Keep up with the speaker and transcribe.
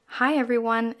Hi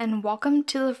everyone, and welcome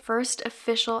to the first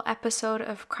official episode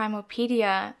of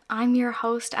Crimopedia. I'm your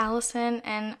host, Allison,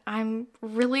 and I'm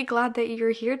really glad that you're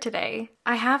here today.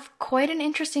 I have quite an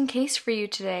interesting case for you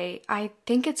today. I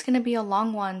think it's going to be a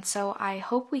long one, so I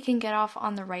hope we can get off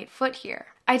on the right foot here.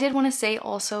 I did want to say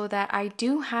also that I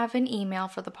do have an email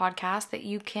for the podcast that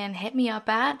you can hit me up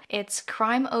at. It's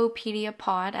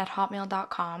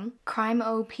crimopediapod@hotmail.com.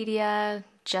 Crimopedia,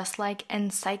 just like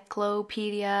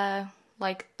encyclopedia,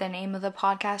 like the name of the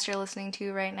podcast you're listening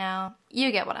to right now.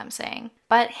 You get what I'm saying.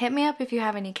 But hit me up if you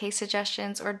have any case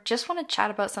suggestions or just want to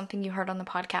chat about something you heard on the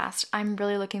podcast. I'm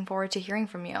really looking forward to hearing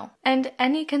from you. And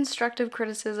any constructive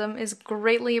criticism is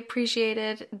greatly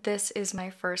appreciated. This is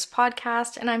my first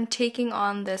podcast and I'm taking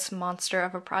on this monster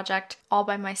of a project all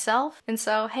by myself. And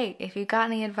so, hey, if you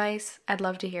got any advice, I'd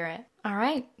love to hear it. All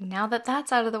right, now that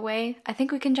that's out of the way, I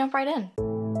think we can jump right in.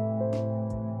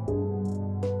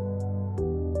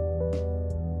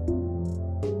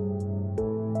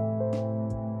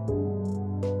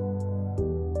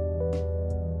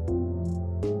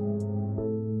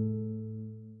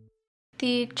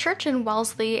 The Church and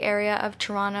Wellesley area of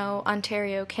Toronto,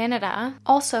 Ontario, Canada,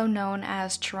 also known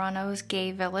as Toronto's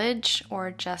Gay Village,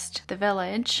 or just the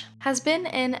Village, has been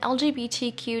an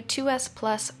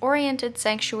LGBTQ2S+ oriented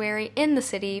sanctuary in the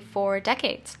city for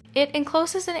decades. It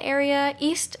encloses an area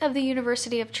east of the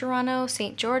University of Toronto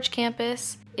St. George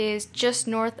campus, is just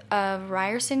north of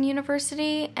Ryerson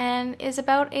University, and is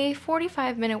about a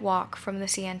 45-minute walk from the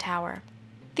CN Tower.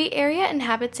 The area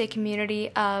inhabits a community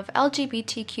of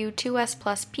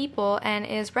LGBTQ2S+ people and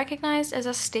is recognized as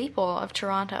a staple of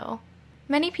Toronto.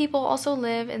 Many people also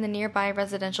live in the nearby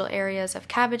residential areas of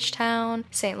Cabbagetown,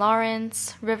 St.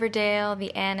 Lawrence, Riverdale,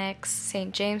 the Annex,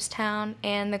 St. Jamestown,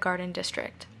 and the Garden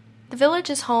District. The village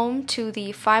is home to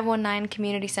the 519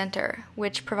 Community Center,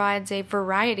 which provides a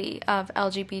variety of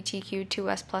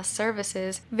LGBTQ2S+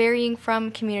 services, varying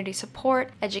from community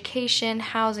support, education,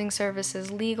 housing services,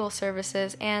 legal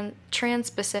services, and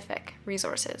trans-specific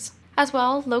resources. As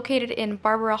well, located in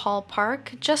Barbara Hall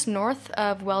Park, just north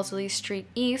of Wellesley Street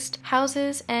East,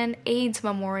 houses an AIDS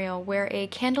memorial where a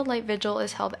candlelight vigil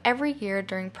is held every year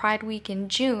during Pride Week in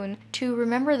June to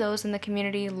remember those in the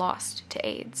community lost to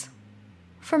AIDS.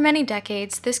 For many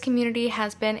decades, this community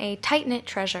has been a tight-knit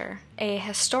treasure, a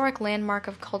historic landmark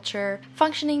of culture,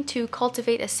 functioning to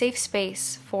cultivate a safe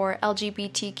space for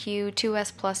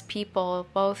LGBTQ2S+ people,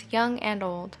 both young and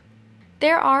old.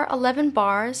 There are 11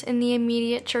 bars in the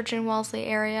immediate Church and Wellesley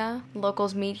area.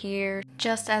 Locals meet here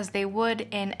just as they would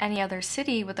in any other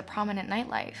city with a prominent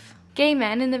nightlife. Gay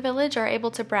men in the village are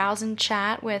able to browse and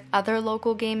chat with other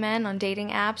local gay men on dating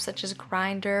apps such as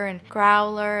Grindr and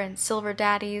Growler and Silver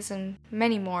Daddies and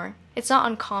many more. It's not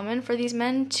uncommon for these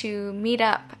men to meet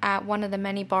up at one of the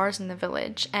many bars in the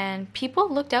village, and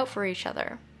people looked out for each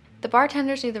other. The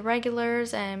bartenders knew the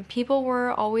regulars, and people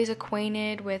were always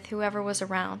acquainted with whoever was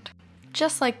around.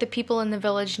 Just like the people in the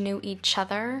village knew each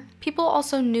other, people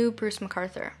also knew Bruce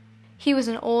McArthur. He was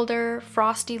an older,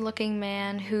 frosty-looking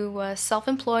man who was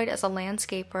self-employed as a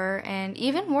landscaper and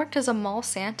even worked as a mall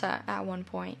Santa at one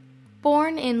point.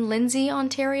 Born in Lindsay,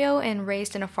 Ontario, and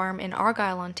raised in a farm in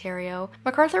Argyll, Ontario,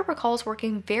 McArthur recalls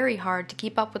working very hard to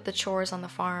keep up with the chores on the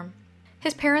farm.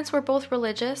 His parents were both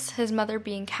religious, his mother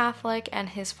being Catholic and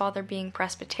his father being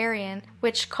Presbyterian,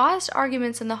 which caused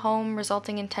arguments in the home,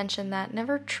 resulting in tension that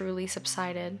never truly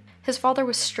subsided. His father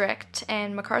was strict,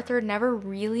 and McArthur never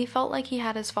really felt like he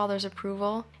had his father's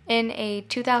approval. In a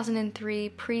 2003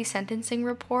 pre-sentencing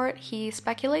report, he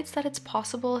speculates that it's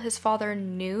possible his father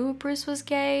knew Bruce was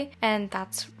gay, and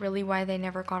that's really why they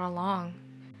never got along.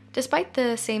 Despite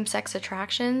the same-sex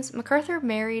attractions, McArthur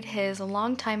married his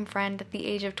longtime friend at the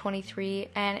age of 23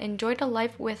 and enjoyed a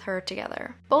life with her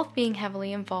together, both being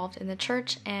heavily involved in the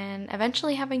church and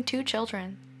eventually having 2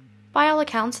 children. By all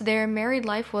accounts, their married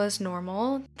life was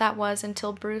normal. That was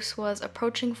until Bruce was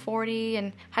approaching 40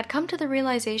 and had come to the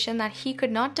realization that he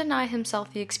could not deny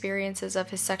himself the experiences of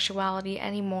his sexuality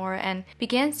anymore and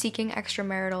began seeking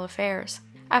extramarital affairs.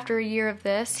 After a year of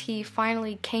this, he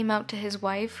finally came out to his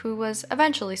wife, who was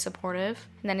eventually supportive,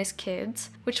 and then his kids,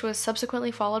 which was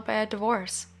subsequently followed by a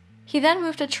divorce. He then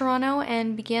moved to Toronto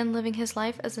and began living his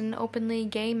life as an openly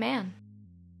gay man.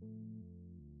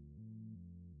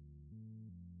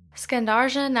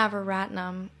 Skandarja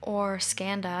Navaratnam, or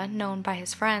Skanda, known by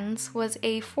his friends, was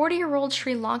a 40-year-old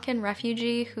Sri Lankan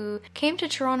refugee who came to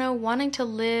Toronto wanting to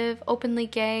live openly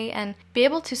gay and be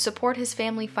able to support his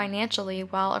family financially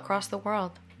while across the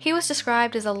world. He was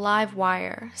described as a live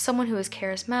wire, someone who is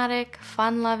charismatic,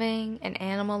 fun-loving, an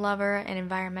animal lover, an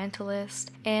environmentalist,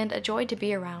 and a joy to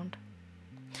be around.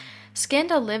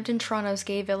 Skanda lived in Toronto's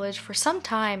gay village for some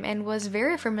time and was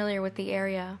very familiar with the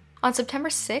area. On September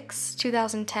 6,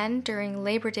 2010, during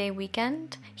Labor Day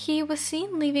weekend, he was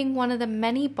seen leaving one of the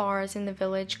many bars in the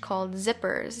village called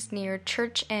Zippers near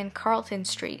Church and Carlton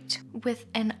Street with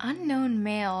an unknown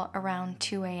male around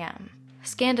 2 a.m.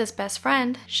 Skanda's best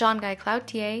friend, Jean-Guy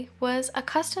Cloutier, was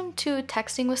accustomed to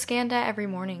texting with Skanda every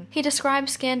morning. He described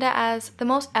Skanda as the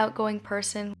most outgoing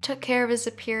person, took care of his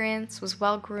appearance, was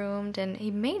well-groomed, and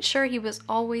he made sure he was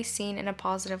always seen in a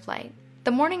positive light. The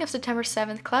morning of September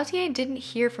 7th, Cloutier didn't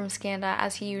hear from Skanda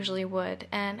as he usually would,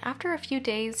 and after a few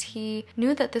days, he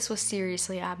knew that this was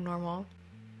seriously abnormal.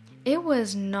 It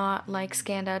was not like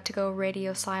Skanda to go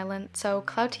radio silent, so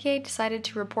Cloutier decided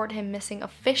to report him missing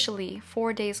officially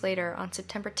 4 days later on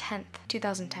September 10th,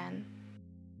 2010.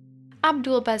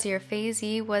 Abdulbazir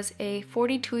Faizi was a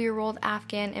 42-year-old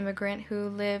Afghan immigrant who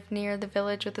lived near the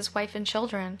village with his wife and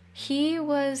children. He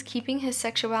was keeping his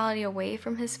sexuality away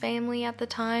from his family at the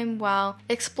time while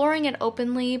exploring it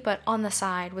openly but on the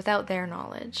side without their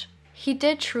knowledge. He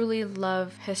did truly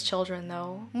love his children,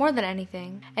 though, more than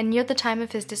anything, and near the time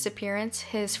of his disappearance,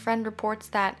 his friend reports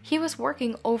that he was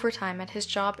working overtime at his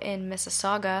job in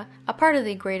Mississauga, a part of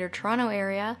the Greater Toronto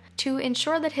Area, to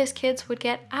ensure that his kids would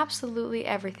get absolutely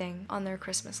everything on their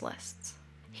Christmas lists.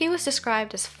 He was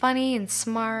described as funny and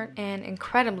smart and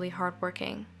incredibly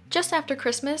hardworking. Just after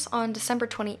Christmas, on December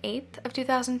 28th of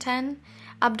 2010,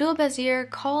 Abdulbazir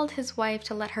called his wife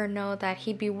to let her know that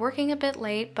he'd be working a bit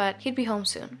late, but he'd be home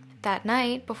soon. That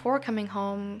night, before coming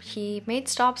home, he made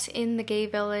stops in the gay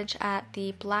village at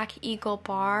the Black Eagle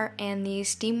Bar and the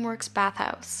Steamworks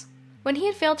Bathhouse. When he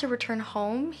had failed to return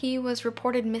home, he was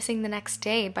reported missing the next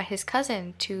day by his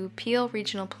cousin to Peel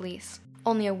Regional Police.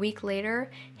 Only a week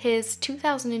later, his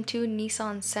 2002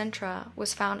 Nissan Sentra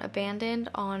was found abandoned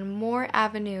on Moore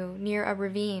Avenue near a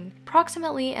ravine,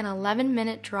 approximately an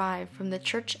 11-minute drive from the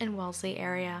Church and Wellesley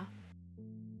area.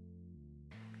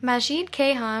 Majid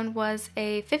Kayhan was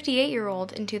a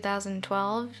 58-year-old in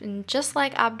 2012, and just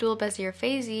like Abdulbazir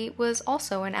Faizi, was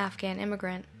also an Afghan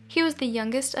immigrant. He was the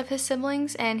youngest of his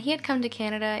siblings, and he had come to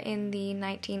Canada in the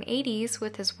 1980s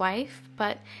with his wife,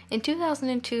 but in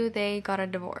 2002 they got a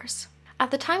divorce.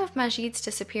 At the time of Majid's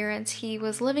disappearance, he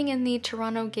was living in the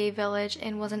Toronto gay village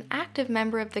and was an active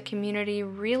member of the community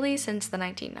really since the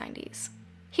 1990s.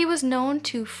 He was known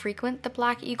to frequent the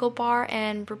Black Eagle Bar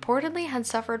and reportedly had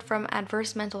suffered from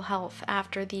adverse mental health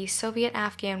after the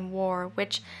Soviet-Afghan War,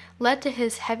 which led to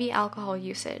his heavy alcohol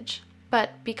usage.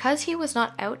 But because he was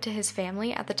not out to his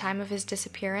family at the time of his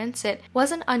disappearance, it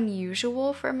wasn't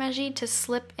unusual for Majid to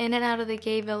slip in and out of the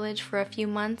gay village for a few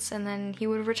months and then he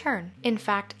would return. In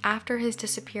fact, after his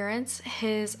disappearance,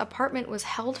 his apartment was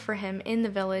held for him in the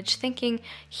village, thinking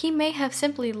he may have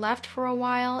simply left for a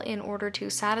while in order to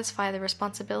satisfy the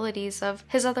responsibilities of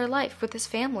his other life with his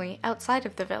family outside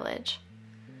of the village.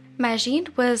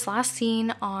 Majid was last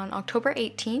seen on October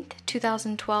 18,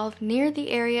 2012, near the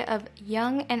area of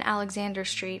Yonge and Alexander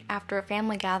Street after a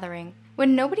family gathering.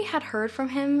 When nobody had heard from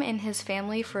him and his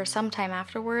family for some time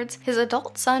afterwards, his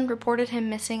adult son reported him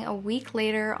missing a week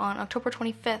later on October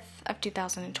 25th of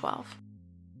 2012.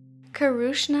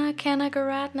 Karushna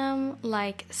Kanagaratnam,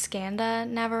 like Skanda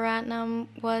Navaratnam,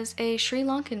 was a Sri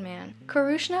Lankan man.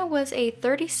 Karushna was a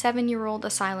 37-year-old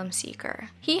asylum seeker.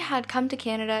 He had come to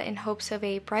Canada in hopes of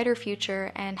a brighter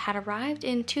future and had arrived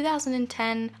in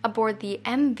 2010 aboard the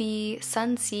MV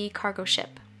Sunsea cargo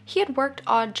ship. He had worked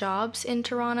odd jobs in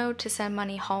Toronto to send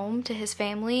money home to his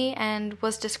family and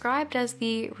was described as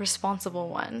the responsible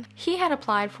one. He had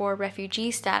applied for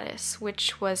refugee status,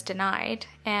 which was denied,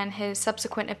 and his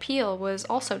subsequent appeal was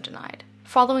also denied.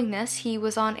 Following this, he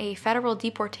was on a federal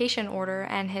deportation order,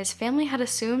 and his family had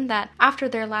assumed that after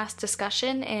their last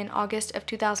discussion in August of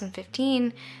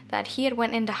 2015, that he had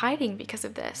went into hiding because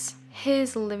of this.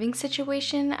 His living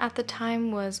situation at the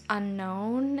time was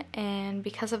unknown, and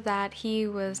because of that, he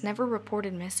was never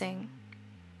reported missing.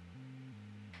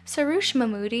 Sarush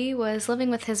Mahmoodi was living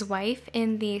with his wife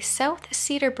in the South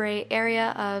Cedarbrae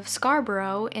area of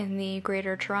Scarborough in the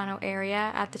Greater Toronto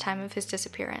Area at the time of his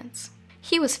disappearance.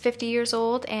 He was 50 years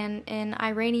old and an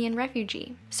Iranian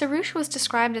refugee. Sarush was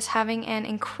described as having an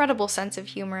incredible sense of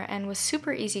humor and was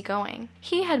super easygoing.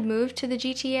 He had moved to the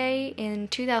GTA in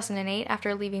 2008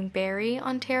 after leaving Barrie,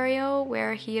 Ontario,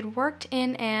 where he had worked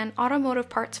in an automotive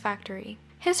parts factory.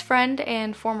 His friend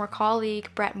and former colleague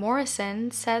Brett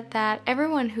Morrison said that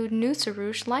everyone who knew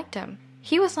Sarush liked him.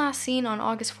 He was last seen on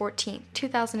August 14,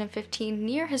 2015,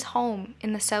 near his home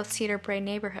in the South Cedarbrae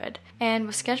neighborhood, and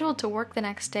was scheduled to work the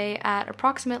next day at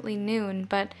approximately noon,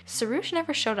 but Sarush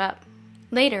never showed up.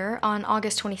 Later, on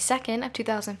August 22nd of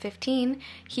 2015,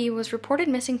 he was reported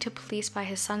missing to police by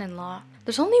his son-in-law.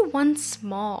 There's only one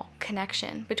small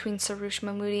connection between Soroush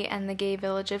Mahmoudi and the gay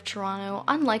village of Toronto,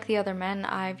 unlike the other men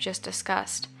I've just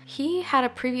discussed. He had a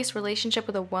previous relationship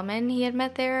with a woman he had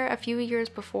met there a few years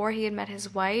before he had met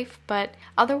his wife, but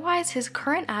otherwise his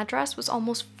current address was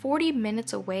almost 40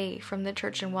 minutes away from the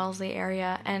Church and Wellesley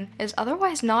area and is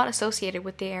otherwise not associated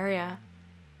with the area.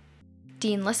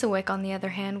 Dean Lisowick, on the other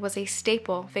hand, was a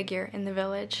staple figure in the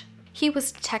village. He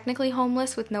was technically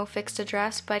homeless with no fixed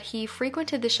address, but he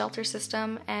frequented the shelter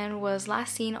system and was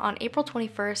last seen on April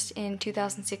 21st in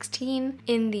 2016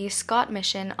 in the Scott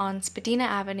Mission on Spadina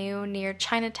Avenue near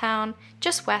Chinatown,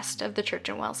 just west of the Church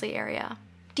and Wellesley area.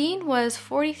 Dean was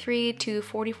 43 to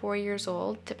 44 years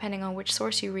old, depending on which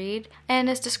source you read, and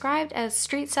is described as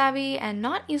street savvy and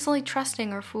not easily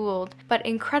trusting or fooled, but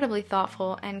incredibly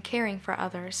thoughtful and caring for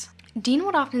others. Dean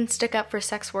would often stick up for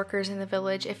sex workers in the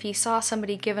village if he saw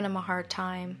somebody giving him a hard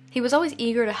time. He was always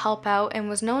eager to help out and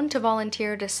was known to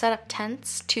volunteer to set up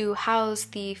tents to house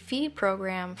the feed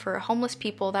program for homeless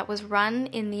people that was run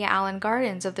in the Allen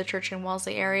Gardens of the Church and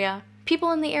Wellesley area.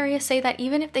 People in the area say that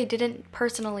even if they didn't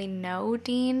personally know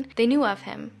Dean, they knew of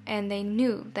him, and they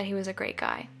knew that he was a great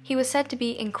guy. He was said to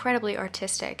be incredibly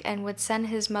artistic and would send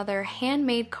his mother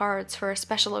handmade cards for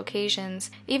special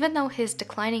occasions, even though his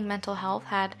declining mental health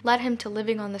had led him to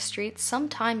living on the streets some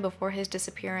time before his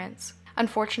disappearance.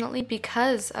 Unfortunately,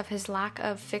 because of his lack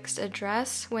of fixed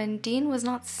address, when Dean was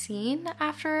not seen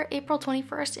after April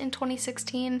 21st in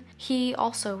 2016, he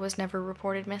also was never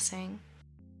reported missing.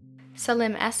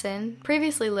 Salim Essen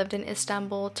previously lived in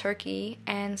Istanbul, Turkey,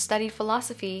 and studied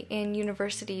philosophy in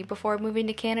university before moving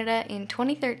to Canada in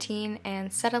 2013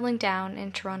 and settling down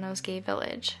in Toronto's gay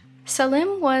village.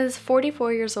 Salim was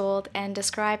 44 years old and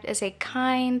described as a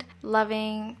kind,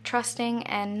 loving, trusting,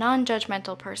 and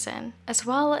non-judgmental person, as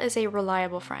well as a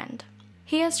reliable friend.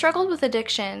 He had struggled with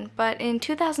addiction, but in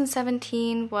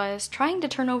 2017 was trying to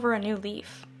turn over a new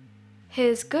leaf.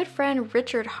 His good friend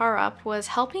Richard Harrop was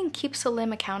helping keep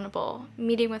Salim accountable,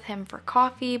 meeting with him for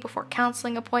coffee before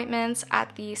counseling appointments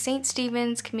at the St.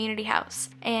 Stephen's Community House,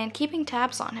 and keeping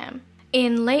tabs on him.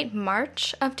 In late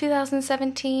March of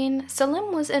 2017,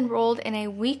 Salim was enrolled in a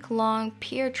week-long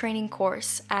peer training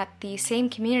course at the same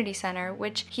community center,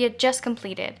 which he had just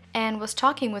completed, and was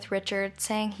talking with Richard,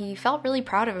 saying he felt really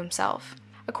proud of himself.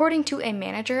 According to a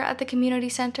manager at the community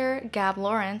center, Gab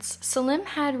Lawrence, Salim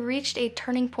had reached a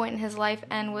turning point in his life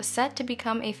and was set to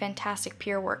become a fantastic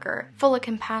peer worker, full of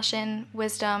compassion,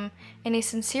 wisdom, and a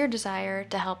sincere desire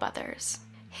to help others.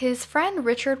 His friend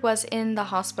Richard was in the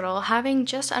hospital, having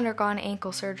just undergone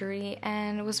ankle surgery,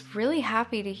 and was really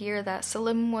happy to hear that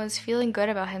Salim was feeling good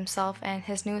about himself and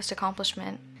his newest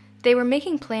accomplishment. They were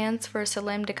making plans for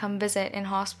Salim to come visit in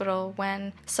hospital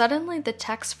when suddenly the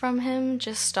texts from him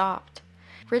just stopped.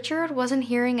 Richard wasn't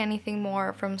hearing anything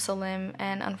more from Salim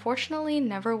and unfortunately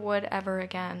never would ever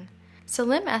again.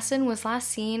 Salim Essen was last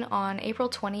seen on April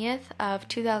 20th of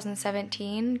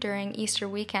 2017 during Easter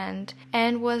weekend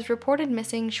and was reported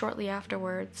missing shortly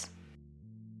afterwards.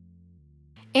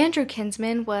 Andrew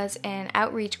Kinsman was an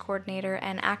outreach coordinator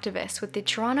and activist with the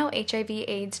Toronto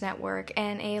HIV/AIDS Network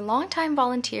and a longtime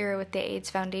volunteer with the AIDS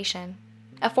Foundation.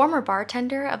 A former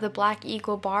bartender of the Black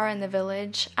Eagle Bar in the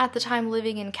village, at the time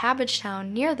living in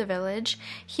Cabbagetown near the village,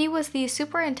 he was the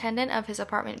superintendent of his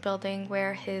apartment building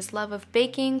where his love of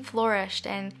baking flourished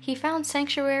and he found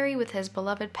sanctuary with his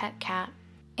beloved pet cat.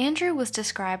 Andrew was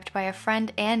described by a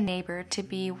friend and neighbor to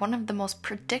be one of the most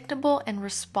predictable and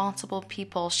responsible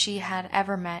people she had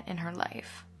ever met in her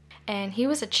life. And he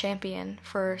was a champion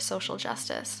for social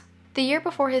justice. The year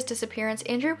before his disappearance,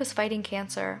 Andrew was fighting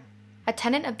cancer. A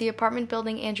tenant of the apartment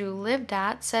building Andrew lived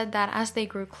at said that as they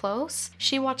grew close,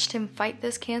 she watched him fight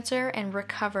this cancer and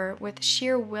recover with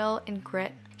sheer will and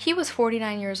grit. He was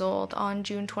 49 years old on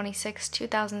June 26,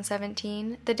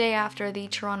 2017, the day after the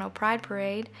Toronto Pride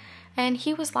Parade, and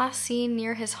he was last seen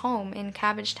near his home in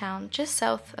Cabbagetown, just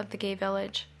south of the gay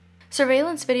village.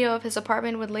 Surveillance video of his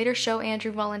apartment would later show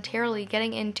Andrew voluntarily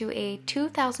getting into a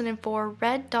 2004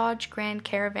 red Dodge Grand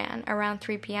Caravan around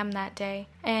 3 p.m. that day,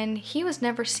 and he was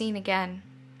never seen again.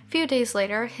 A few days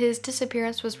later, his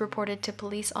disappearance was reported to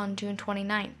police on June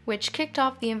 29th, which kicked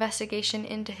off the investigation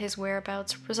into his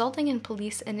whereabouts, resulting in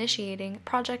police initiating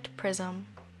Project Prism.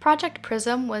 Project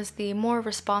Prism was the more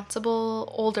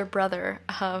responsible older brother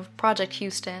of Project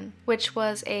Houston, which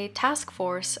was a task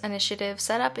force initiative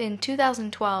set up in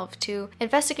 2012 to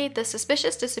investigate the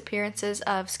suspicious disappearances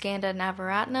of Skanda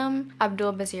Navaratnam,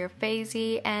 Abdul Bazir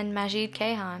Faizi, and Majid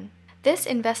Kayhan. This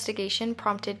investigation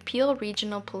prompted Peel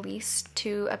Regional Police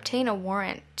to obtain a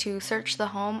warrant to search the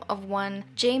home of one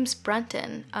James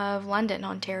Brunton of London,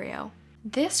 Ontario.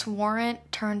 This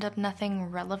warrant turned up nothing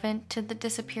relevant to the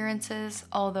disappearances,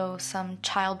 although some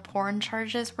child porn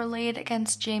charges were laid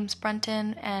against James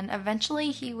Brunton, and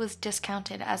eventually he was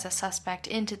discounted as a suspect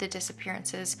into the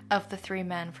disappearances of the 3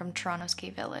 men from Toronto's Gay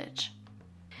Village.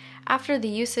 After the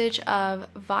usage of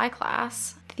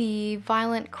VICLAS, the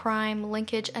Violent Crime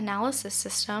Linkage Analysis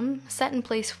System set in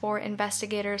place for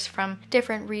investigators from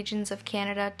different regions of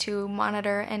Canada to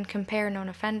monitor and compare known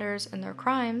offenders and their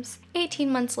crimes,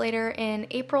 18 months later, in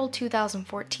April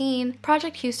 2014,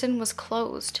 Project Houston was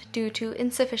closed due to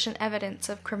insufficient evidence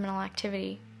of criminal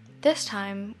activity. This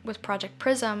time, with Project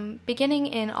PRISM, beginning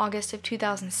in August of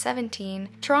 2017,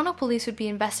 Toronto police would be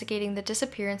investigating the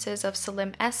disappearances of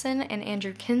Salim Essen and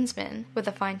Andrew Kinsman with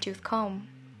a fine-tooth comb.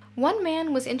 One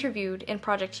man was interviewed in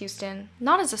Project Houston,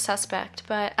 not as a suspect,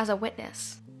 but as a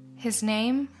witness. His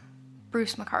name?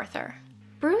 Bruce McArthur.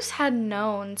 Bruce had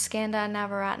known Skanda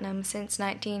Navaratnam since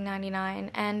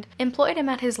 1999 and employed him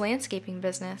at his landscaping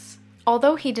business.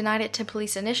 Although he denied it to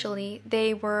police initially,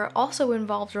 they were also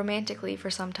involved romantically for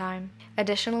some time.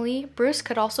 Additionally, Bruce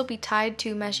could also be tied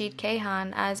to Majid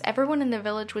Kayhan, as everyone in the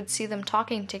village would see them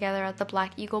talking together at the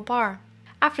Black Eagle bar.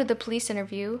 After the police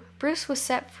interview, Bruce was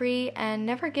set free and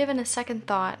never given a second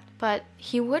thought, but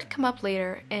he would come up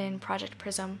later in Project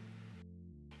PRISM.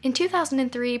 In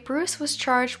 2003, Bruce was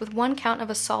charged with 1 count of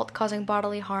assault causing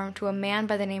bodily harm to a man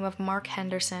by the name of Mark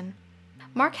Henderson.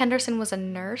 Mark Henderson was a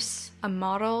nurse, a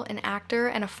model, an actor,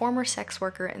 and a former sex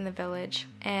worker in the village,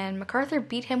 and McArthur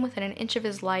beat him within an inch of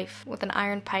his life with an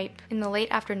iron pipe in the late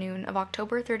afternoon of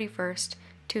October 31st,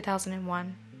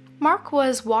 2001. Mark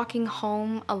was walking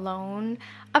home alone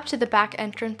up to the back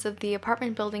entrance of the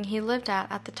apartment building he lived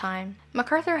at the time.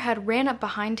 McArthur had ran up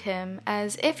behind him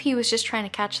as if he was just trying to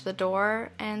catch the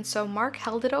door, and so Mark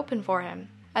held it open for him.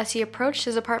 As he approached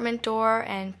his apartment door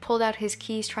and pulled out his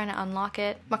keys trying to unlock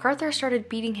it, McArthur started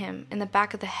beating him in the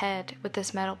back of the head with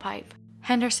this metal pipe.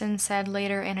 Henderson said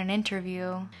later in an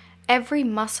interview, "Every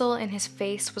muscle in his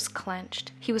face was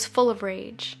clenched. He was full of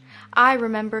rage. I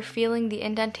remember feeling the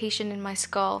indentation in my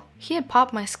skull. He had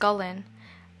popped my skull in.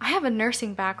 I have a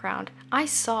nursing background. I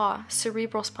saw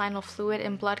cerebral spinal fluid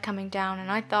and blood coming down, and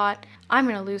I thought, I'm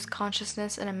going to lose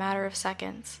consciousness in a matter of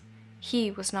seconds.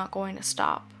 He was not going to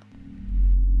stop."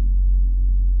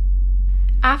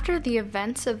 After the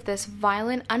events of this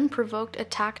violent, unprovoked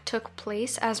attack took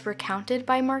place as recounted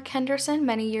by Mark Henderson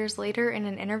many years later in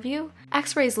an interview,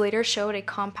 X-rays later showed a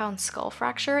compound skull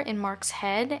fracture in Mark's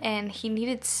head, and he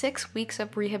needed 6 weeks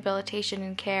of rehabilitation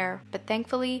and care, but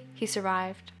thankfully, he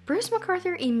survived. Bruce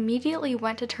McArthur immediately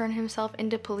went to turn himself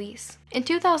into police. In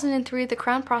 2003, the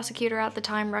Crown prosecutor at the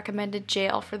time recommended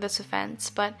jail for this offense,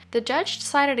 but the judge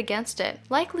decided against it,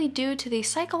 likely due to the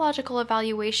psychological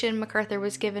evaluation McArthur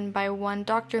was given by one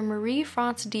Dr.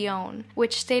 Marie-France Dion,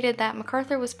 which stated that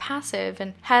McArthur was passive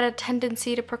and had a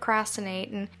tendency to procrastinate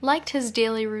and liked his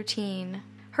daily routine.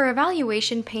 Her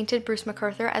evaluation painted Bruce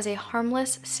McArthur as a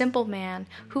harmless, simple man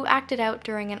who acted out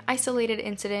during an isolated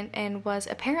incident and was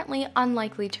apparently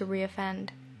unlikely to reoffend.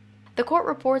 The court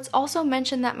reports also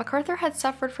mentioned that McArthur had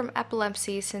suffered from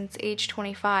epilepsy since age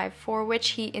 25, for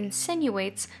which he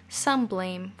insinuates some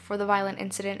blame for the violent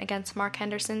incident against Mark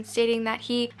Henderson, stating that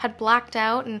he had blacked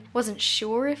out and wasn't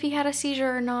sure if he had a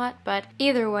seizure or not, but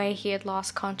either way, he had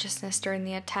lost consciousness during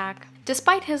the attack.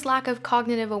 Despite his lack of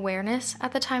cognitive awareness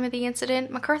at the time of the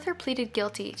incident, McArthur pleaded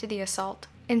guilty to the assault.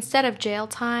 Instead of jail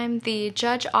time, the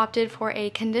judge opted for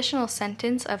a conditional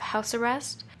sentence of house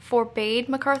arrest, forbade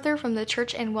McArthur from the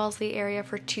Church and Wellesley area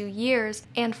for 2 years,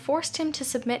 and forced him to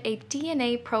submit a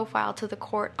DNA profile to the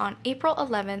court on April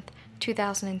 11,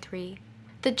 2003.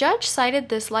 The judge cited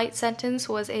this light sentence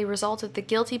was a result of the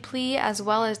guilty plea as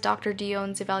well as Dr.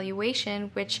 Dion's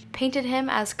evaluation, which painted him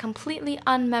as completely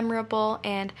unmemorable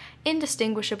and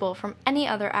indistinguishable from any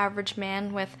other average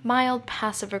man with mild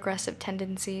passive-aggressive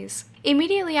tendencies.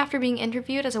 Immediately after being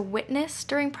interviewed as a witness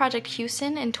during Project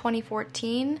Houston in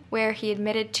 2014, where he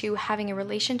admitted to having a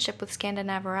relationship with Skanda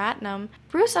Navaratnam,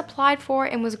 Bruce applied for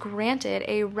and was granted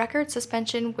a record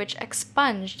suspension which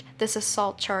expunged this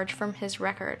assault charge from his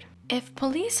record. If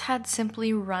police had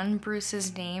simply run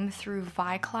Bruce's name through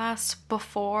VICLAS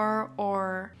before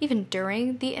or even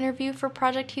during the interview for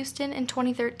Project Houston in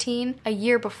 2013, a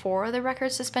year before the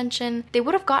record suspension, they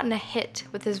would have gotten a hit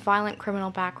with his violent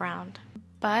criminal background.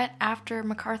 But after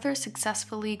McArthur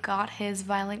successfully got his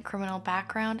violent criminal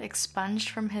background expunged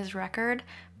from his record,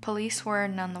 police were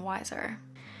none the wiser.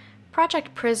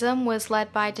 Project PRISM was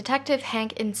led by Detective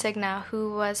Hank Insigna,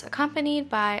 who was accompanied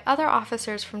by other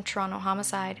officers from Toronto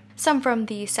Homicide. some from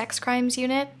the Sex Crimes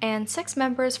Unit, and 6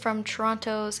 members from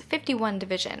Toronto's 51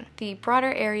 Division, the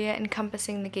broader area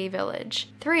encompassing the gay village,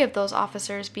 3 of those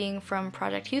officers being from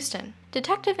Project Houston.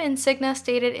 Detective Insignia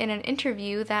stated in an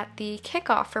interview that the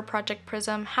kickoff for Project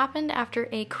Prism happened after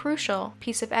a crucial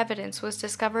piece of evidence was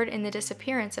discovered in the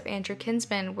disappearance of Andrew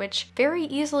Kinsman, which very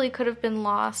easily could have been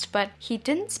lost, but he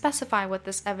didn't specify what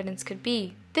this evidence could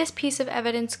be. This piece of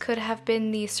evidence could have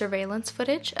been the surveillance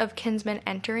footage of Kinsman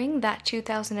entering that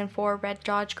 2004 red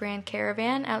Dodge Grand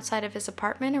Caravan outside of his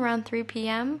apartment around 3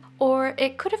 p.m., or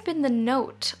it could have been the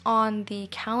note on the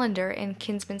calendar in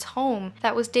Kinsman's home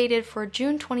that was dated for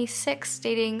June 26,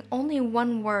 stating only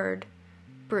one word: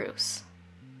 Bruce.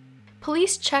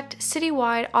 Police checked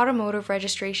citywide automotive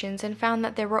registrations and found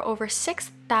that there were over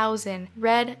 6,000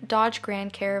 red Dodge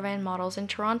Grand Caravan models in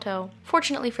Toronto.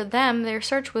 Fortunately for them, their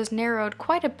search was narrowed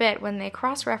quite a bit when they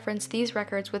cross-referenced these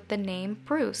records with the name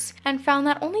Bruce, and found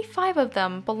that only 5 of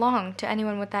them belonged to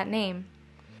anyone with that name.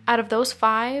 Out of those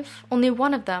 5, only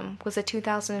one of them was a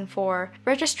 2004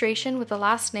 registration with the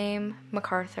last name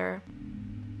MacArthur.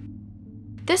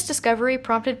 This discovery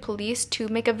prompted police to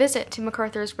make a visit to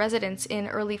MacArthur's residence in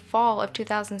early fall of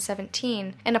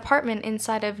 2017, an apartment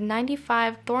inside of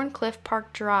 95 Thorncliffe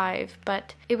Park Drive,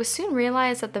 but it was soon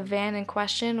realized that the van in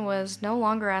question was no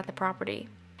longer at the property.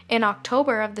 In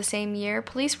October of the same year,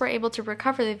 police were able to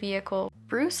recover the vehicle.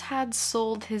 Bruce had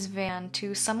sold his van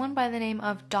to someone by the name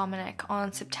of Dominic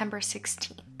on September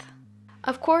 16th.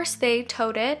 Of course, they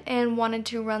towed it and wanted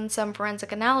to run some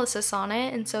forensic analysis on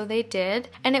it, and so they did,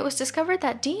 and it was discovered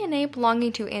that DNA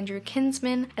belonging to Andrew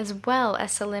Kinsman as well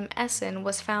as Salim Essen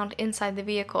was found inside the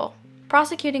vehicle.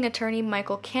 Prosecuting attorney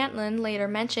Michael Cantlin later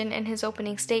mentioned in his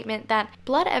opening statement that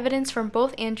blood evidence from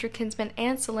both Andrew Kinsman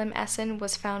and Salim Essen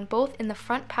was found both in the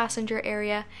front passenger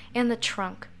area and the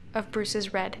trunk of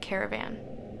Bruce's red Caravan.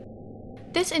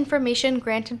 This information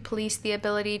granted police the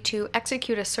ability to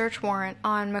execute a search warrant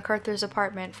on MacArthur's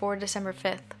apartment for December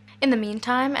 5th. In the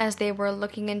meantime, as they were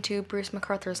looking into Bruce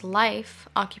MacArthur's life,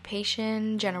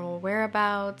 occupation, general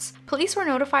whereabouts, police were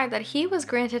notified that he was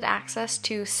granted access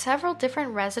to several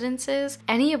different residences,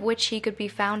 any of which he could be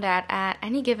found at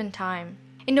any given time.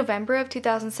 In November of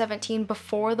 2017,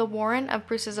 before the warrant of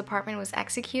Bruce's apartment was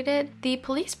executed, the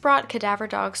police brought cadaver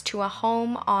dogs to a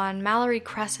home on Mallory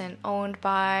Crescent owned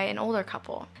by an older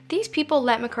couple. These people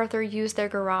let MacArthur use their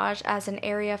garage as an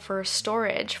area for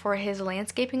storage for his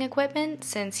landscaping equipment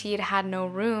since he had no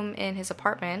room in his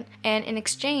apartment, and in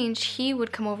exchange, he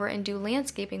would come over and do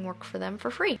landscaping work for them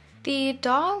for free. The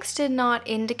dogs did not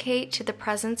indicate to the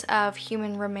presence of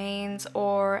human remains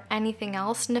or anything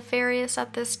else nefarious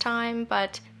at this time,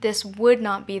 but this would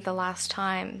not be the last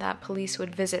time that police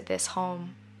would visit this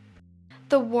home.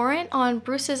 The warrant on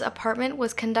Bruce's apartment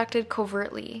was conducted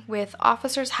covertly, with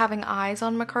officers having eyes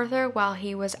on MacArthur while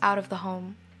he was out of the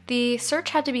home. The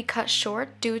search had to be cut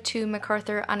short due to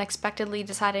MacArthur unexpectedly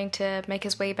deciding to make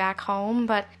his way back home,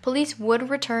 but police would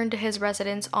return to his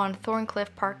residence on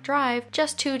Thorncliffe Park Drive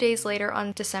just 2 days later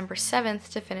on December 7th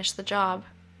to finish the job.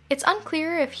 It's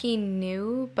unclear if he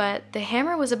knew, but the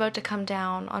hammer was about to come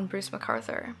down on Bruce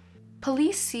MacArthur.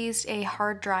 Police seized a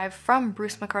hard drive from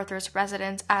Bruce MacArthur's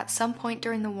residence at some point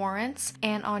during the warrants,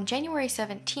 and on January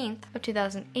 17th of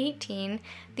 2018,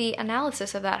 the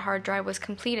analysis of that hard drive was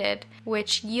completed,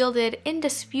 which yielded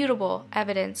indisputable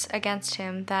evidence against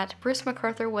him that Bruce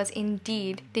MacArthur was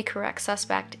indeed the correct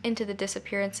suspect into the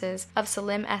disappearances of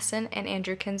Salim Essen and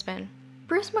Andrew Kinsman.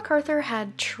 Bruce MacArthur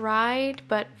had tried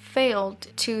but failed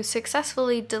to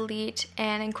successfully delete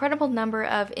an incredible number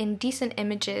of indecent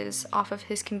images off of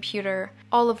his computer,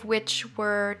 all of which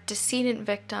were decedent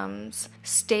victims,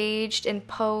 staged and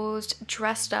posed,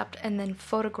 dressed up, and then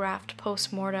photographed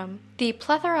post-mortem. The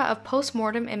plethora of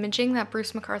post-mortem imaging that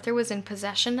Bruce MacArthur was in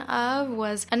possession of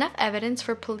was enough evidence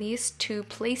for police to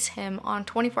place him on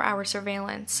 24-hour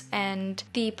surveillance, and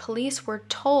the police were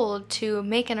told to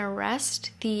make an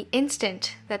arrest the instant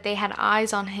that they had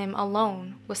eyes on him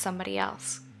alone with somebody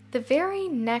else. The very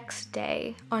next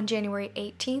day, on January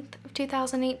 18th of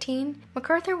 2018,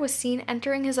 MacArthur was seen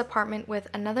entering his apartment with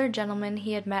another gentleman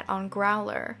he had met on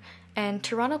Growler, and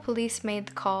Toronto police made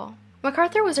the call.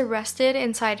 MacArthur was arrested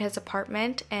inside his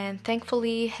apartment, and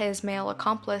thankfully his male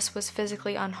accomplice was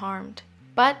physically unharmed.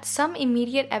 But some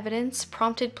immediate evidence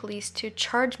prompted police to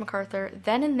charge MacArthur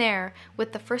then and there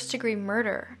with the first-degree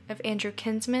murder of Andrew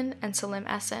Kinsman and Salim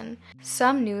Essen.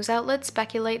 Some news outlets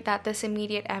speculate that this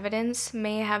immediate evidence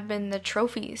may have been the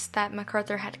trophies that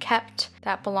MacArthur had kept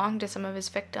that belonged to some of his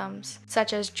victims,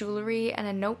 such as jewelry and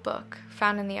a notebook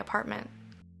found in the apartment.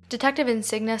 Detective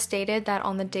Insignia stated that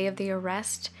on the day of the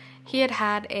arrest, He had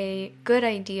had a good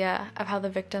idea of how the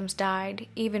victims died,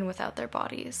 even without their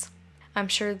bodies. I'm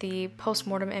sure the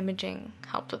post-mortem imaging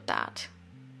helped with that.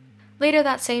 Later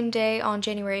that same day, on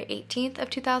January 18th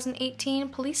of 2018,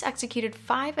 police executed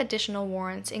 5 additional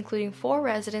warrants, including 4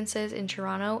 residences in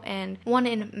Toronto and 1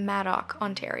 in Madoc,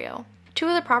 Ontario. 2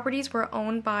 of the properties were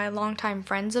owned by longtime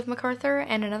friends of McArthur,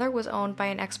 and another was owned by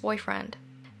an ex-boyfriend.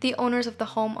 The owners of the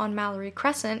home on Mallory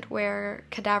Crescent, where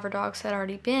cadaver dogs had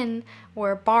already been,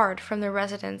 were barred from their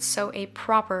residence so a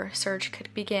proper search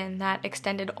could begin that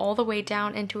extended all the way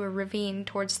down into a ravine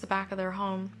towards the back of their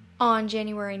home. On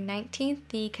January 19th,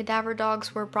 the cadaver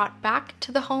dogs were brought back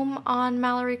to the home on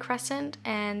Mallory Crescent,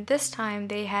 and this time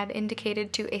they had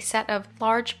indicated to a set of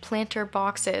large planter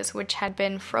boxes which had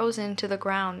been frozen to the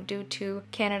ground due to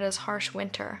Canada's harsh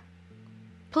winter.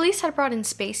 Police had brought in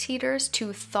space heaters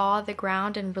to thaw the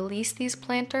ground and release these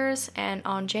planters, and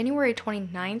on January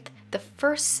 29th, the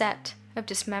first set of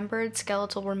dismembered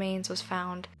skeletal remains was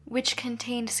found, which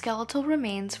contained skeletal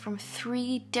remains from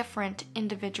 3 different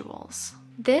individuals.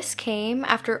 This came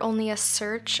after only a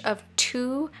search of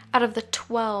 2 out of the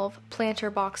 12 planter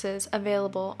boxes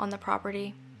available on the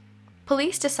property.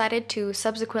 Police decided to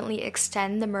subsequently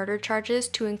extend the murder charges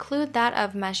to include that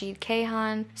of Majid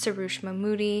Kayhan, Saroush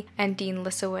Mahmoudi, and Dean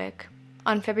Lisowick.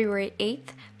 On February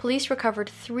 8th, police recovered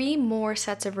 3 more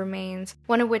sets of remains,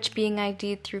 one of which being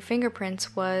ID'd through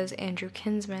fingerprints was Andrew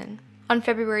Kinsman. On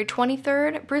February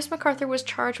 23rd, Bruce McArthur was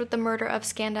charged with the murder of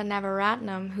Skanda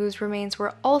Navaratnam, whose remains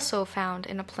were also found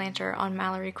in a planter on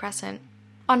Mallory Crescent.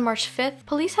 On March 5th,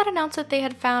 police had announced that they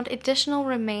had found additional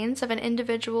remains of an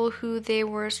individual who they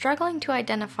were struggling to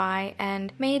identify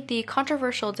and made the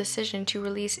controversial decision to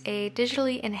release a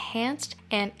digitally enhanced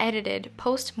and edited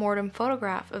post-mortem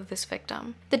photograph of this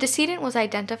victim. The decedent was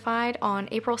identified on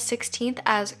April 16th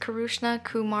as Karushna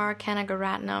Kumar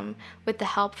Kanagaratnam with the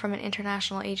help from an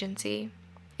international agency.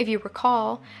 If you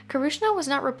recall, Karushna was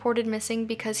not reported missing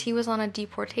because he was on a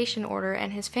deportation order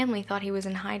and his family thought he was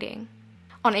in hiding.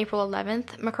 On April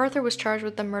 11th, McArthur was charged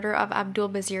with the murder of Abdul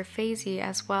Bazir Faizi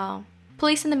as well.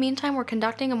 Police in the meantime were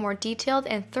conducting a more detailed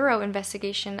and thorough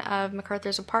investigation of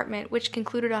McArthur's apartment, which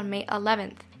concluded on May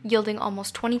 11th, yielding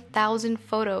almost 20,000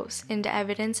 photos into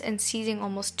evidence and seizing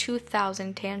almost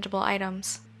 2,000 tangible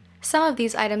items. Some of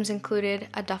these items included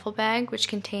a duffel bag which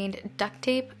contained duct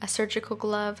tape, a surgical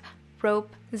glove,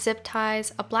 rope, zip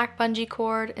ties, a black bungee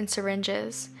cord, and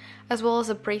syringes, as well as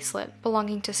a bracelet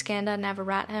belonging to Skanda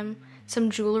Navaratnam, some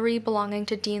jewelry belonging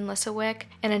to Dean Lisowick,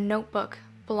 and a notebook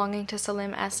belonging to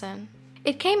Salim Essen.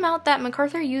 It came out that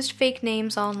McArthur used fake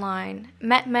names online,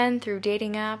 met men through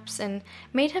dating apps, and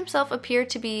made himself appear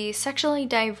to be sexually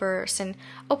diverse and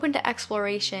open to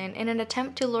exploration in an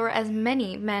attempt to lure as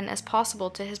many men as possible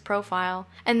to his profile,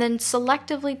 and then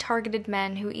selectively targeted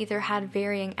men who either had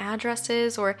varying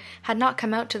addresses or had not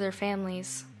come out to their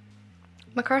families.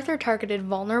 McArthur targeted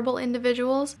vulnerable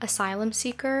individuals, asylum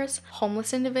seekers,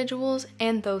 homeless individuals,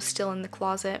 and those still in the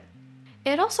closet.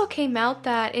 It also came out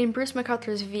that in Bruce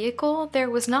McArthur's vehicle, there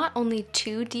was not only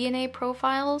 2 DNA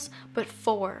profiles, but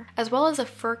 4, as well as a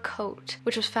fur coat,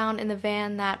 which was found in the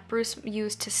van that Bruce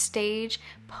used to stage,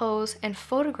 pose, and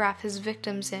photograph his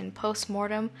victims in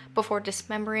post-mortem before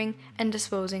dismembering and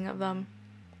disposing of them.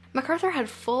 McArthur had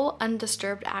full,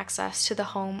 undisturbed access to the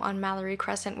home on Mallory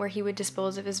Crescent where he would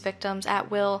dispose of his victims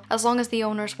at will as long as the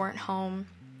owners weren't home.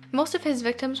 Most of his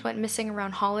victims went missing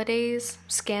around holidays,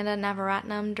 Skanda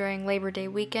Navaratnam during Labor Day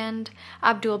weekend,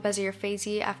 Abdul Bazir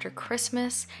Faizi after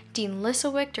Christmas, Dean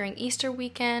Lisowick during Easter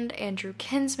weekend, Andrew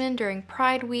Kinsman during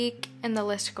Pride week, and the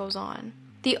list goes on.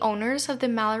 The owners of the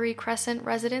Mallory Crescent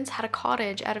residence had a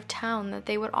cottage out of town that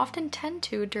they would often tend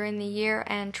to during the year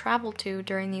and travel to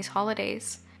during these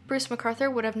holidays. Bruce McArthur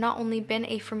would have not only been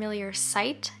a familiar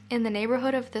sight in the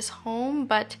neighborhood of this home,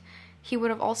 but he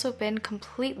would have also been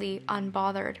completely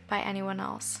unbothered by anyone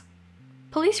else.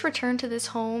 Police returned to this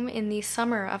home in the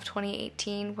summer of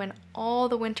 2018 when all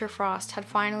the winter frost had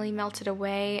finally melted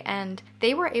away, and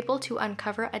they were able to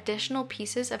uncover additional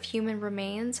pieces of human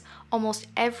remains almost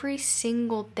every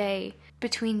single day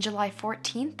between July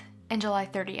 14th and July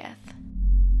 30th.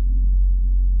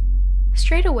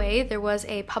 Straight away, there was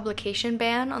a publication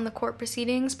ban on the court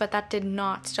proceedings, but that did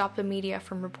not stop the media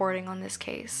from reporting on this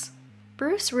case.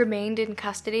 Bruce remained in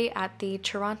custody at the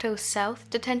Toronto South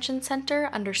Detention Centre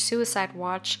under suicide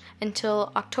watch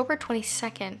until October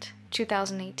 22,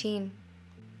 2018.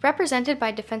 Represented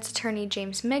by defense attorney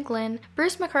James Miglin,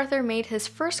 Bruce McArthur made his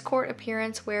first court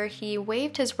appearance where he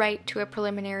waived his right to a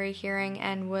preliminary hearing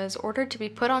and was ordered to be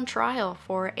put on trial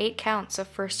for 8 counts of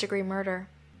first-degree murder.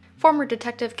 Former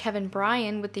Detective Kevin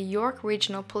Bryan with the York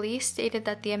Regional Police stated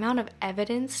that the amount of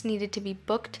evidence needed to be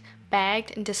booked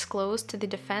bagged and disclosed to the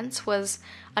defense was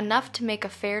enough to make a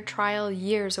fair trial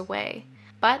years away.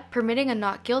 But permitting a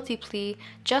not guilty plea,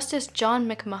 Justice John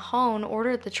McMahon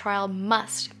ordered the trial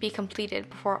must be completed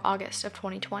before August of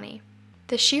 2020.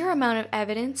 The sheer amount of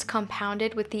evidence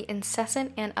compounded with the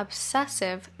incessant and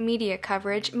obsessive media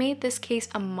coverage made this case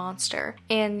a monster,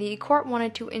 and the court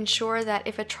wanted to ensure that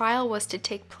if a trial was to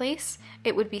take place,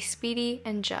 it would be speedy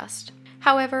and just.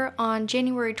 However, on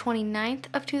January 29th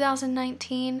of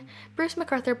 2019, Bruce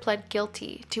McArthur pled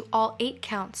guilty to all 8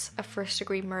 counts of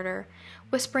first-degree murder,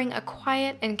 whispering a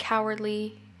quiet and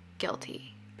cowardly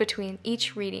guilty between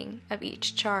each reading of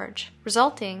each charge,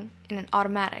 resulting in an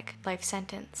automatic life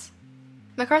sentence.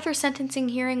 McArthur's sentencing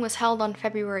hearing was held on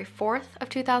February 4th of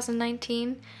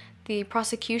 2019. The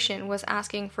prosecution was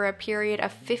asking for a period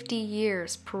of 50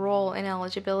 years parole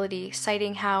ineligibility,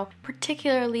 citing how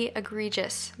particularly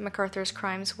egregious McArthur's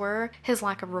crimes were, his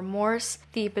lack of remorse,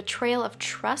 the betrayal of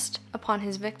trust upon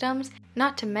his victims,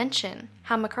 not to mention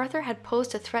how McArthur had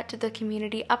posed a threat to the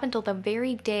community up until the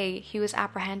very day he was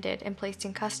apprehended and placed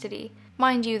in custody.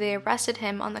 Mind you, they arrested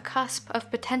him on the cusp of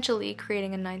potentially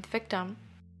creating a 9th victim.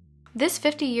 This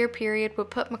 50-year period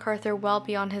would put McArthur well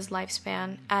beyond his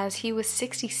lifespan, as he was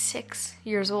 66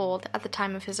 years old at the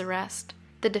time of his arrest.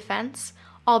 The defense,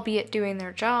 albeit doing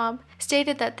their job,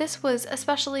 stated that this was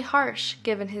especially harsh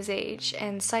given his age,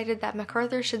 and cited that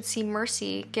McArthur should see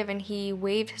mercy given he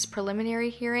waived his preliminary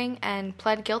hearing and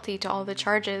pled guilty to all the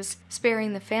charges,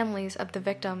 sparing the families of the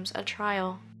victims a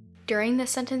trial. During the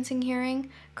sentencing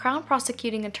hearing, Crown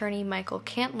Prosecuting Attorney Michael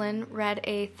Cantlin read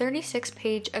a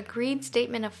 36-page agreed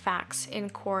statement of facts in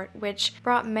court, which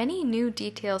brought many new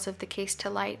details of the case to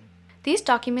light. These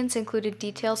documents included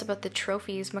details about the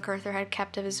trophies McArthur had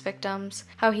kept of his victims,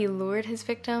 how he lured his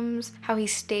victims, how he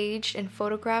staged and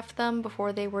photographed them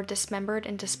before they were dismembered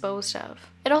and disposed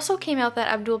of. It also came out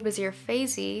that Abdul Basir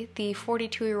Faizi, the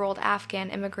 42-year-old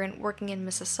Afghan immigrant working in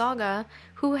Mississauga,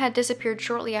 who had disappeared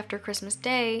shortly after Christmas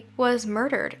Day, was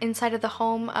murdered inside of the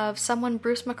home of someone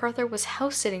Bruce McArthur was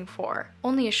house-sitting for,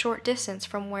 only a short distance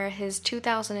from where his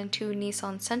 2002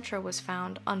 Nissan Sentra was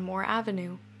found on Moore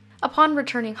Avenue. Upon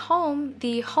returning home,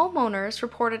 the homeowners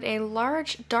reported a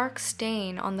large dark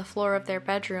stain on the floor of their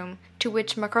bedroom, to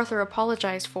which McArthur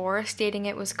apologized for, stating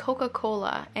it was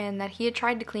Coca-Cola and that he had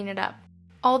tried to clean it up.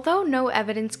 Although no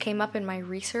evidence came up in my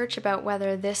research about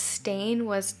whether this stain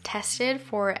was tested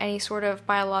for any sort of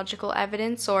biological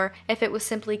evidence or if it was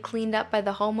simply cleaned up by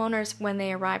the homeowners when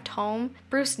they arrived home,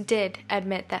 Bruce did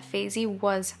admit that Faizi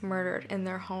was murdered in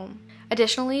their home.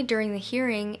 Additionally, during the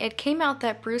hearing, it came out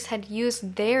that Bruce had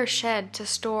used their shed to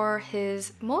store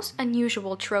his most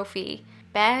unusual trophy,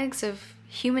 bags of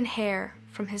human hair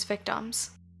from his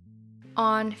victims.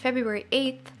 On February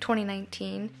 8,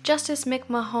 2019, Justice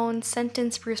McMahon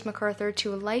sentenced Bruce McArthur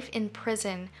to life in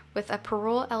prison with a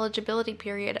parole eligibility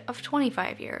period of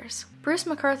 25 years. Bruce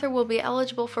McArthur will be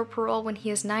eligible for parole when he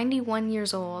is 91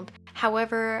 years old.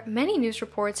 However, many news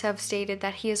reports have stated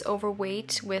that he is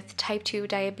overweight with type 2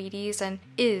 diabetes and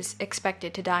is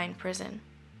expected to die in prison.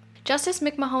 Justice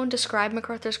McMahon described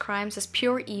McArthur's crimes as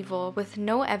pure evil with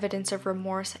no evidence of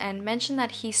remorse and mentioned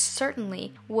that he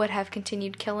certainly would have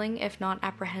continued killing if not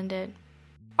apprehended.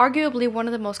 Arguably one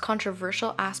of the most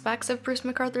controversial aspects of Bruce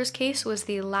McArthur's case was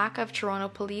the lack of Toronto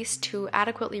police to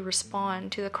adequately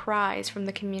respond to the cries from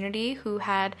the community who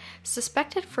had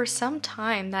suspected for some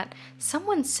time that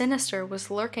someone sinister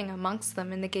was lurking amongst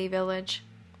them in the gay village.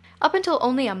 Up until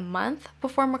only a month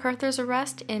before McArthur's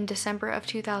arrest in December of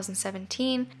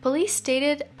 2017, police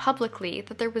stated publicly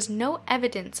that there was no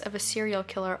evidence of a serial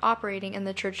killer operating in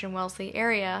the Church and Wellesley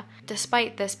area,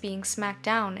 despite this being smack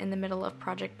down in the middle of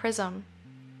Project Prism.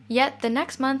 Yet the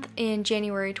next month, in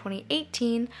January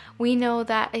 2018, we know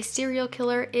that a serial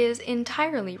killer is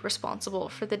entirely responsible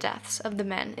for the deaths of the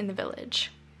men in the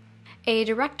village. A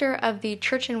director of the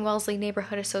Church and Wellesley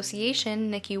Neighborhood Association,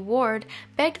 Nikki Ward,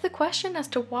 begged the question as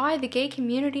to why the gay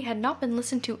community had not been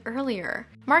listened to earlier.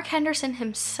 Mark Henderson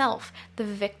himself, the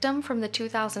victim from the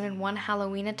 2001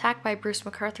 Halloween attack by Bruce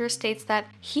McArthur, states that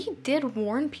he did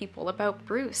warn people about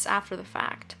Bruce after the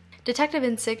fact. Detective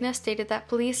Insignia stated that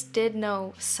police did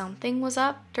know something was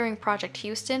up during Project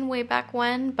Houston way back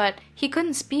when, but he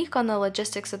couldn't speak on the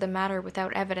logistics of the matter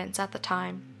without evidence at the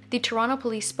time. The Toronto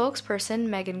police spokesperson,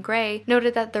 Megan Gray,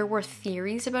 noted that there were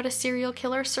theories about a serial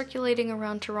killer circulating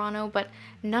around Toronto, but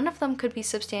none of them could be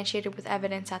substantiated with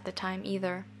evidence at the time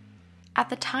either. At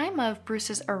the time of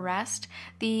Bruce's arrest,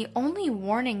 the only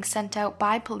warning sent out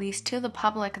by police to the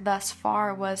public thus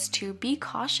far was to be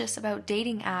cautious about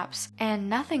dating apps, and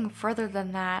nothing further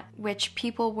than that, which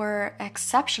people were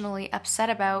exceptionally upset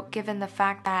about given the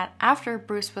fact that after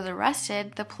Bruce was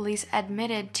arrested, the police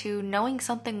admitted to knowing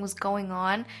something was going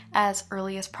on as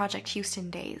early as Project Houston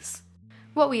days.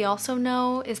 What we also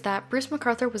know is that Bruce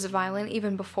McArthur was violent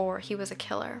even before he was a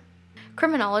killer.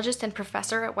 Criminologist and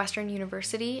professor at Western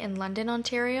University in London,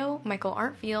 Ontario, Michael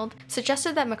Arntfield,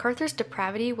 suggested that McArthur's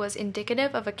depravity was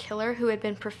indicative of a killer who had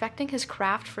been perfecting his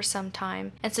craft for some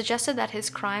time, and suggested that his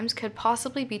crimes could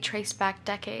possibly be traced back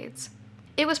decades.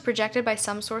 It was projected by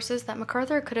some sources that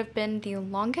McArthur could have been the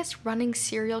longest-running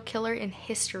serial killer in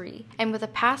history, and with a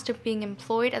past of being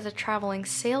employed as a traveling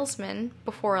salesman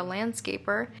before a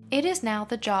landscaper, it is now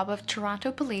the job of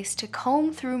Toronto police to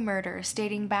comb through murders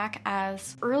dating back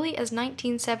as early as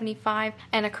 1975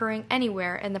 and occurring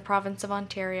anywhere in the province of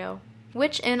Ontario.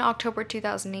 Which in October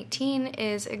 2018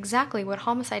 is exactly what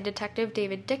homicide detective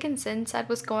David Dickinson said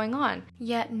was going on.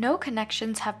 Yet no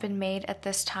connections have been made at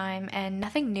this time, and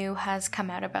nothing new has come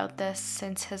out about this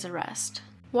since his arrest.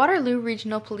 Waterloo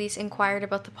Regional Police inquired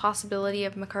about the possibility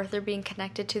of McArthur being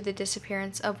connected to the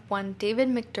disappearance of one David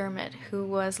McDermott, who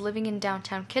was living in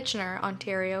downtown Kitchener,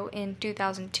 Ontario in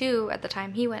 2002 at the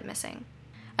time he went missing.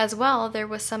 As well, there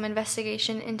was some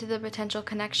investigation into the potential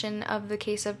connection of the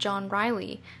case of John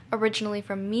Riley, originally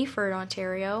from Meaford,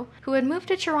 Ontario, who had moved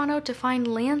to Toronto to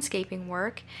find landscaping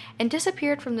work and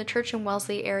disappeared from the Church and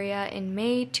Wellesley area in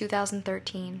May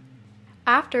 2013.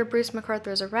 After Bruce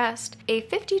McArthur's arrest, a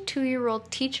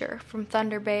 52-year-old teacher from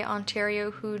Thunder Bay,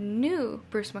 Ontario, who knew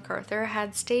Bruce McArthur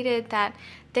had stated that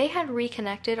they had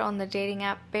reconnected on the dating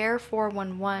app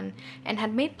Bear411 and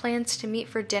had made plans to meet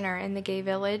for dinner in the gay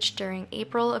village during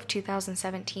April of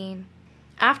 2017.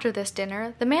 After this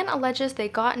dinner, the man alleges they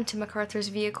got into McArthur's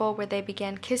vehicle where they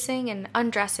began kissing and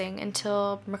undressing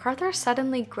until McArthur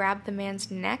suddenly grabbed the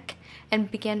man's neck and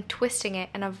began twisting it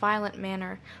in a violent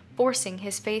manner, forcing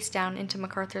his face down into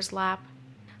McArthur's lap.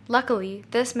 Luckily,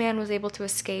 this man was able to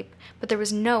escape, but there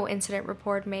was no incident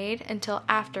report made until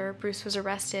after Bruce was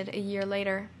arrested a year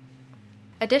later.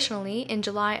 Additionally, in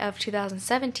July of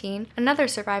 2017, another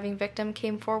surviving victim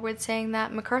came forward saying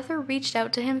that McArthur reached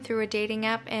out to him through a dating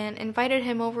app and invited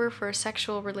him over for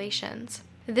sexual relations.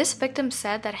 This victim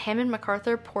said that him and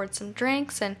McArthur poured some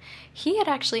drinks, and he had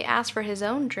actually asked for his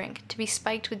own drink to be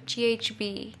spiked with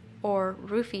GHB, or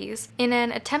roofies, in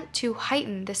an attempt to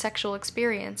heighten the sexual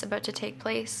experience about to take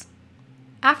place.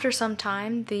 After some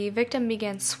time, the victim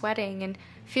began sweating and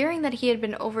fearing that he had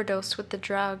been overdosed with the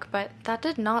drug, but that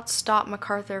did not stop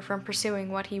McArthur from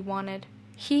pursuing what he wanted.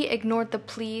 He ignored the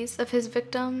pleas of his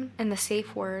victim and the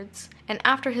safe words, and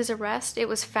after his arrest, it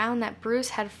was found that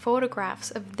Bruce had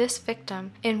photographs of this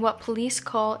victim in what police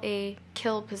call a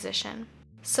kill position.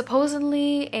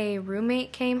 Supposedly, a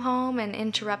roommate came home and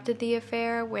interrupted the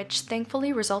affair, which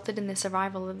thankfully resulted in the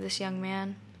survival of this young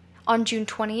man. On June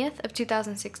 20th of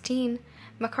 2016,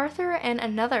 McArthur and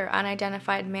another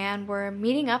unidentified man were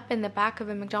meeting up in the back of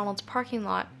a McDonald's parking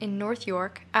lot in North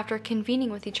York after convening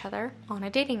with each other on a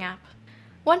dating app.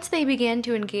 Once they began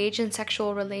to engage in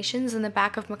sexual relations in the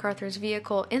back of McArthur's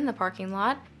vehicle in the parking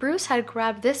lot, Bruce had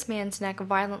grabbed this man's neck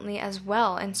violently as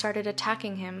well and started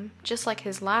attacking him, just like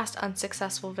his last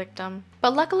unsuccessful victim.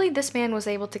 But luckily, this man was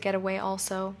able to get away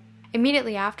also.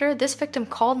 Immediately after, this victim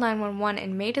called 911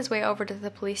 and made his way over to the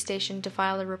police station to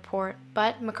file a report,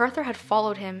 but McArthur had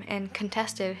followed him and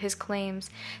contested his claims,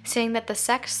 saying that the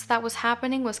sex that was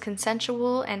happening was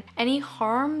consensual and any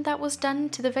harm that was done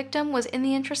to the victim was in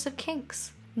the interest of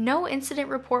kinks. No incident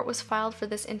report was filed for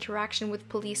this interaction with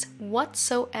police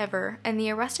whatsoever, and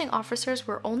the arresting officers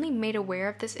were only made aware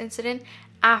of this incident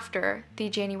after the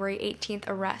January 18th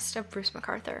arrest of Bruce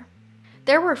McArthur.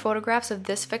 There were photographs of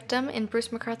this victim in Bruce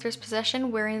McArthur's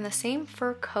possession wearing the same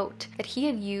fur coat that he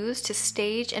had used to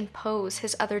stage and pose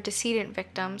his other decedent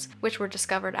victims, which were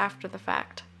discovered after the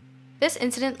fact. This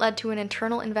incident led to an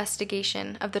internal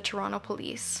investigation of the Toronto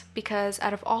police, because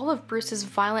out of all of Bruce's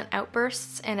violent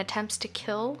outbursts and attempts to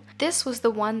kill, this was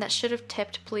the one that should have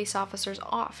tipped police officers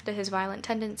off to his violent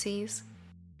tendencies.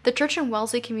 The Church and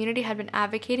Wellesley community had been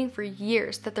advocating for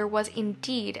years that there was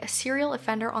indeed a serial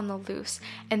offender on the loose,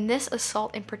 and this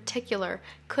assault in particular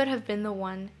could have been the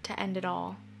one to end it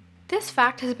all. This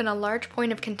fact has been a large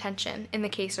point of contention in the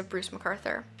case of Bruce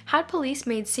McArthur. Had police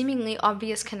made seemingly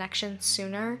obvious connections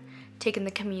sooner, taken the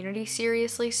community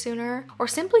seriously sooner, or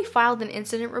simply filed an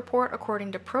incident report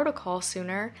according to protocol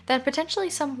sooner, then potentially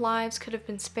some lives could have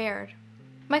been spared.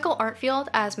 Michael Arntfield,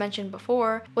 as mentioned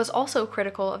before, was also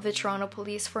critical of the Toronto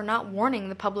police for not warning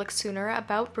the public sooner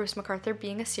about Bruce McArthur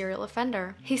being a serial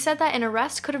offender. He said that an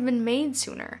arrest could have been made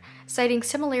sooner, citing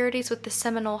similarities with the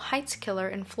Seminole Heights killer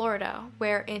in Florida,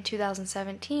 where in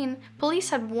 2017,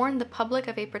 police had warned the public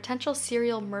of a potential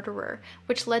serial murderer,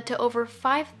 which led to over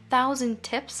 5,000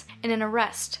 tips and an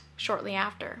arrest shortly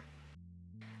after.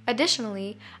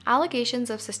 Additionally, allegations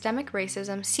of systemic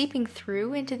racism seeping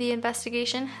through into the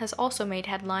investigation has also made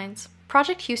headlines.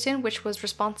 Project Houston, which was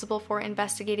responsible for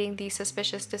investigating the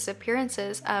suspicious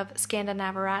disappearances of Skanda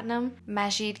Navaratnam,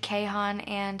 Majid Kayhan,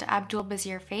 and Abdul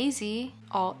Bazir Faizi,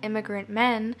 all immigrant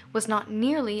men, was not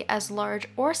nearly as large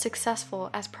or successful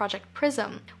as Project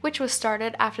Prism, which was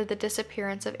started after the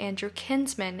disappearance of Andrew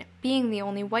Kinsman, being the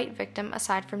only white victim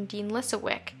aside from Dean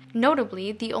Lisowick,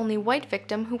 notably the only white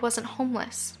victim who wasn't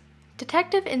homeless.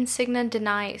 Detective Insignia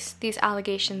denies these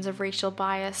allegations of racial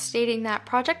bias, stating that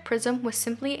Project Prism was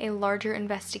simply a larger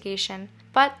investigation,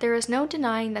 but there is no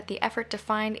denying that the effort to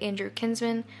find Andrew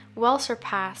Kinsman well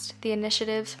surpassed the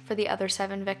initiatives for the other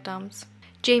 7 victims.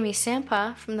 Jamie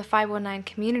Sampa from the 519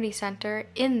 Community Center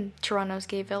in Toronto's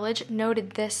Gay Village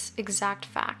noted this exact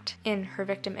fact in her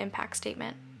victim impact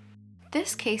statement.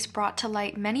 This case brought to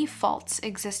light many faults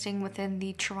existing within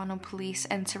the Toronto Police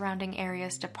and surrounding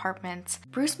areas departments.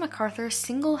 Bruce McArthur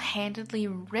single-handedly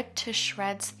ripped to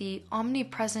shreds the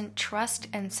omnipresent trust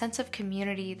and sense of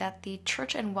community that the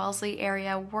Church and Wellesley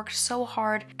area worked so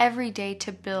hard every day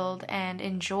to build and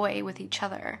enjoy with each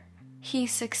other. He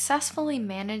successfully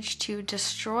managed to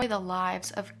destroy the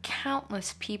lives of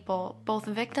countless people, both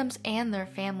victims and their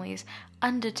families,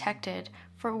 undetected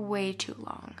for way too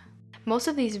long. Most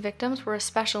of these victims were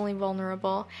especially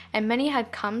vulnerable, and many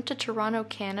had come to Toronto,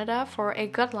 Canada for a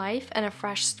good life and a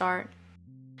fresh start.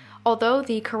 Although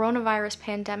the coronavirus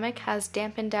pandemic has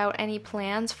dampened out any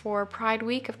plans for Pride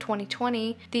Week of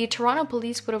 2020, the Toronto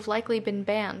police would have likely been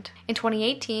banned. In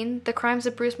 2018, the crimes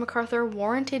of Bruce McArthur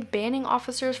warranted banning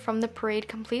officers from the parade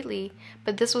completely,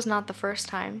 but this was not the first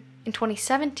time. In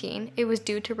 2017, it was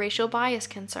due to racial bias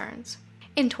concerns.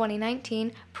 In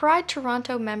 2019, Pride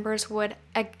Toronto members would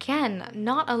again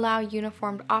not allow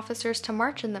uniformed officers to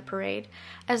march in the parade,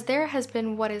 as there has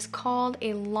been what is called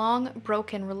a long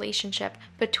broken relationship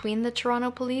between the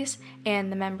Toronto police and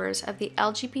the members of the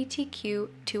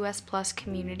LGBTQ2S+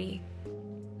 community.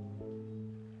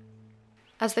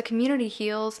 As the community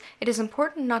heals, it is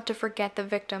important not to forget the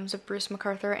victims of Bruce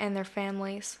McArthur and their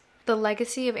families. The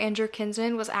legacy of Andrew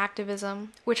Kinsman was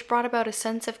activism, which brought about a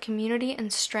sense of community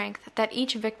and strength that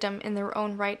each victim in their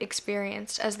own right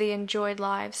experienced as they enjoyed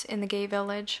lives in the gay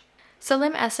village.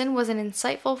 Salim Essen was an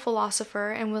insightful philosopher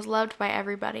and was loved by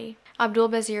everybody. Abdul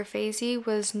Bazir Faizi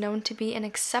was known to be an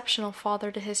exceptional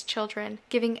father to his children,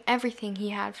 giving everything he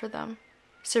had for them.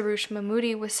 Sarush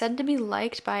Mahmoodi was said to be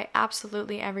liked by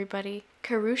absolutely everybody.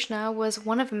 Karushna was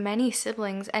one of many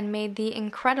siblings and made the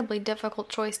incredibly difficult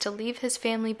choice to leave his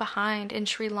family behind in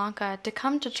Sri Lanka to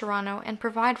come to Toronto and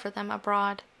provide for them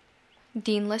abroad.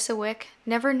 Dean Lisowick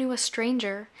never knew a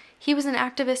stranger. He was an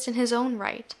activist in his own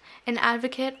right, an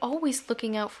advocate always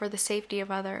looking out for the safety of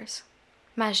others.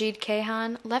 Majid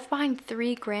Kayhan left behind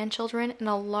 3 grandchildren and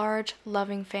a large,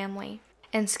 loving family.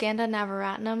 And Skanda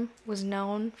Navaratnam was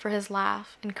known for his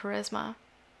laugh and charisma.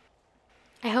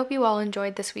 I hope you all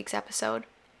enjoyed this week's episode.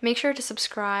 Make sure to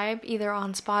subscribe either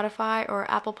on Spotify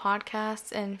or Apple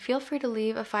Podcasts, and feel free to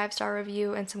leave a 5-star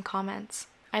review and some comments.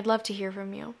 I'd love to hear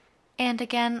from you. And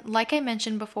again, like I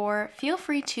mentioned before, feel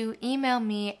free to email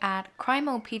me at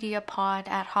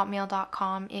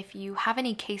crimopediapod@hotmail.com if you have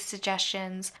any case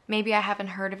suggestions. Maybe I haven't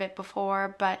heard of it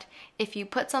before, but if you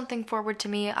put something forward to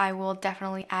me, I will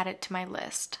definitely add it to my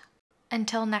list.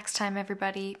 Until next time,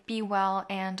 everybody, be well,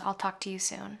 and I'll talk to you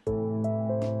soon.